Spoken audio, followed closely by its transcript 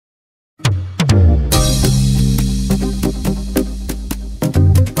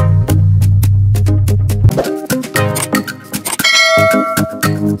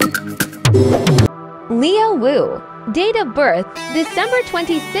of birth, December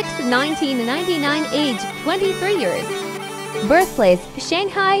 26, 1999. Age, 23 years. Birthplace,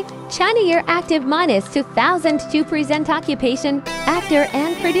 Shanghai. China. Year active -2002. Present occupation, actor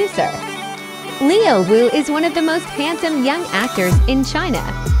and producer. Leo Wu is one of the most handsome young actors in China.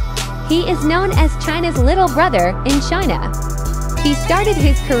 He is known as China's little brother in China. He started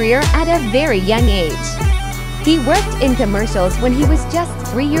his career at a very young age. He worked in commercials when he was just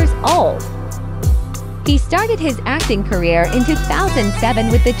 3 years old. He started his acting career in 2007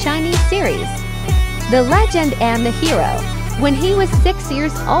 with the Chinese series The Legend and the Hero when he was 6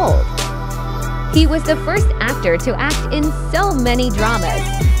 years old. He was the first actor to act in so many dramas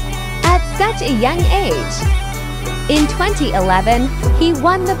at such a young age. In 2011, he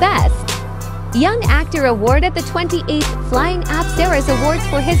won the Best Young Actor Award at the 28th Flying Apsaras Awards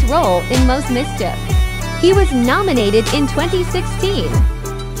for his role in Most Mischief. He was nominated in 2016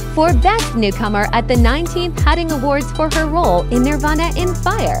 for Best Newcomer at the 19th Hutting Awards for her role in Nirvana in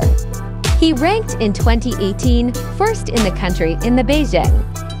Fire. He ranked in 2018 first in the country in the Beijing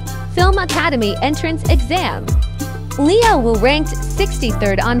Film Academy entrance exam. Leo Wu ranked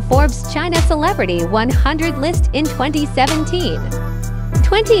 63rd on Forbes China Celebrity 100 list in 2017,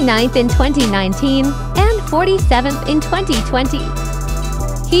 29th in 2019, and 47th in 2020.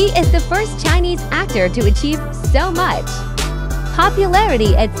 He is the first Chinese actor to achieve so much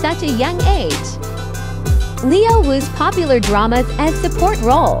popularity at such a young age. Leo Wu's popular dramas as support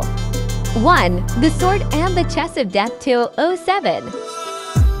role: 1. The Sword and the Chess of Death 207.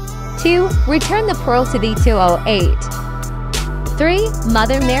 2. Return the Pearl to Thee 208. 3.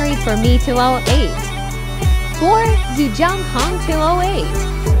 Mother Married for Me 208. 4. ZhangZhehan 208.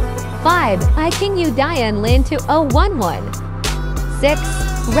 5. I King You Diane Lin 2011. 6.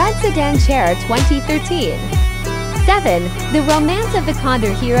 Red Sedan Chair 2013. 7. The Romance of the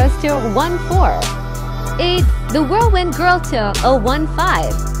Condor Heroes 2014. 8. The Whirlwind Girl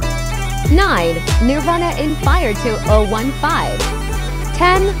 2015. 9. Nirvana in Fire 2015.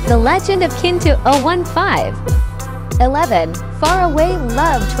 10. The Legend of Qin 2015. 11. Far Away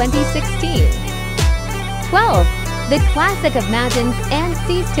Love 2016. 12. The Classic of Mountains and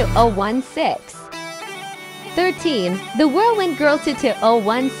Seas 2016. 13. The Whirlwind Girl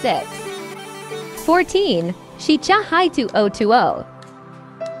 2016. 14. Shicha Hai 2020.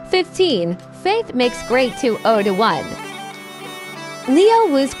 15. Faith Makes Great 2001. Leo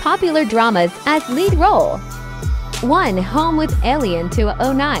Wu's popular dramas as lead role: 1. Home with Alien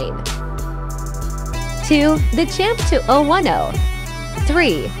 2009. 2. The Champ 2010.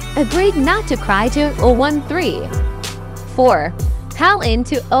 3. Agreed Not to Cry 2013. 4. Hal In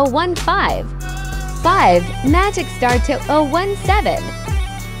 2015. 5. Magic Star 2017.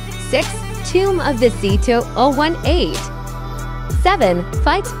 6. Tomb of the Sea 2018. 7.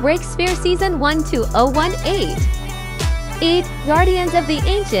 Fights Breaksphere Season 1 2018. 8. Guardians of the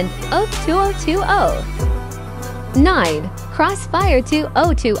Ancient Oath 2020. 9. Crossfire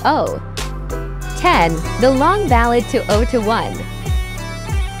 2020. 10. The Long Ballad 2021.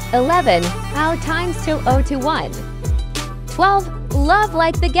 11. Our Times 2021. 12. Love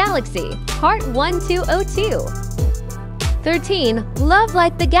Like the Galaxy Part 1 202. 13. Love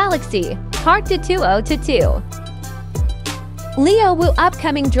Like the Galaxy Part 202. Leo Wu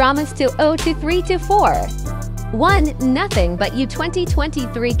upcoming dramas 2023 to 4. 1. Nothing But You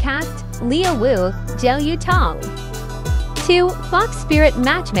 2023 cast Leo Wu, Zhou Yutong. 2. Fox Spirit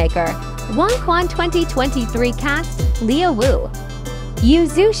Matchmaker Wang Quan 2023 cast Leo Wu, Yu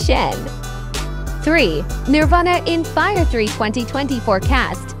Zhu Shen. 3. Nirvana in Fire 3 2024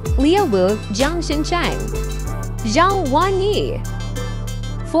 cast Leo Wu, ZhangZhehan, Zhang Wanyi.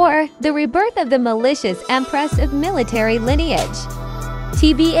 4. The Rebirth of the Malicious Empress of Military Lineage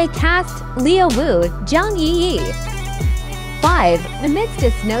TBA cast Leo Wu, Zhang Yi. 5. Amidst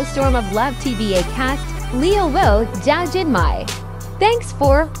a Snowstorm of Love TBA cast Leo Wu, Zhao Jinmai. Thanks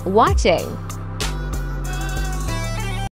for watching.